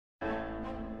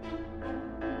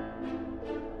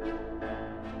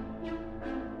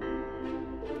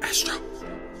Astro.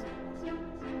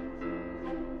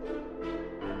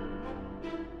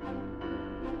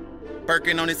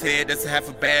 Birkin on his head, that's a half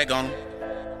a bag on him.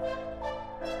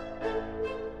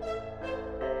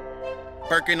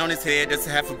 Birkin on his head, that's a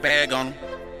half a bag on him.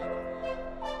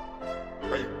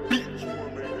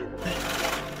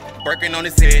 Birkin on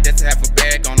his head, that's a half a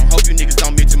bag on him. Hope you niggas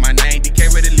don't mention my name.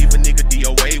 DK ready to leave a nigga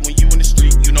DOA. When you in the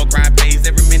street, you know grind pays.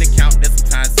 Every minute count, that's some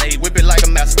time saved. Whip it like a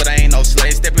mouse, but I ain't no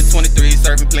slave. Stepping 23,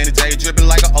 serving plenty J. Dripping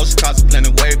like an ocean, causing plenty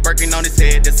wave. Birkin on his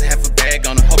head, that's a half a bag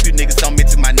on him. Hope you niggas don't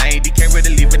mention my name. DK ready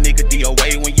to leave a nigga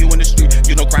DOA. When you in the street,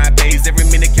 you know grind pays. Every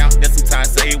minute count, that's some time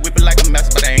saved. Whip it like a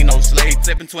mouse, but I ain't no slave.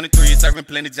 Stepping 23, serving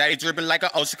plenty J. Dripping like an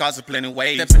ocean, causing plenty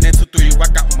wave. Stepping into 3,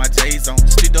 rock out with my J's on.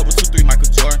 Split double 2-3, Michael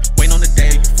Jordan. Wait on the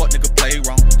day, you fuck nigga play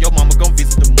wrong. Yo mama gon'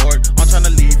 visit the morgue. I'm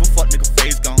tryna leave, a fuck nigga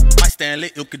face gone. Might stand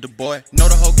lit, ilk at the boy. Know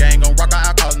the whole gang gon' rock out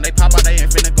our calls and they pop out, they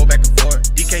ain't finna go back and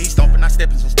forth. DK he stomping, I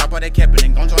steppin', so stop all that capping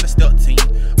and gon' join the stealth team.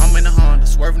 I'm in the Honda,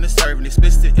 swerving and serving,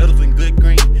 explicit iddles in good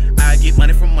green. I get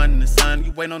money from money in the sun.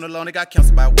 You wait on the loan, they got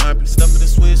canceled by one. Please stuff in the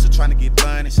switch, so tryna get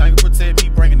blind. And Shine protect me,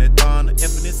 bringing it down. The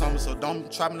infinite on me, so don't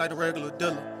try me like a regular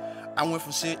dealer. I went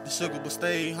from shit to sugar, but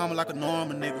stay humble like a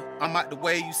normal nigga. I'm out the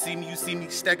way, you see me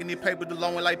stacking the paper the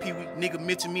long way like Pee Wee. Nigga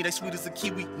mention me, they sweet as a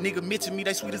kiwi. Nigga mention me,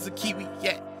 they sweet as a kiwi,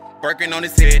 yeah. Birkin on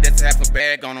his head, that's a half a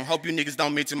bag on him. Hope you niggas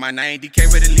don't mention my name.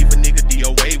 DK ready to leave a nigga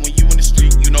DOA. When you in the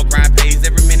street, you know grind pays.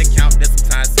 Every minute count, that's some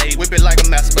time saved. Whip it like a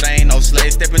mouse, but I ain't no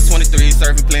slave. Stepping 23,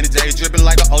 serving plenty J. Dripping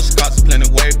like an ocean, causing plenty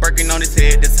wave. Birkin on his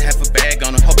head, that's a half a bag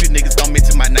on him. Hope you niggas don't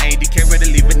mention my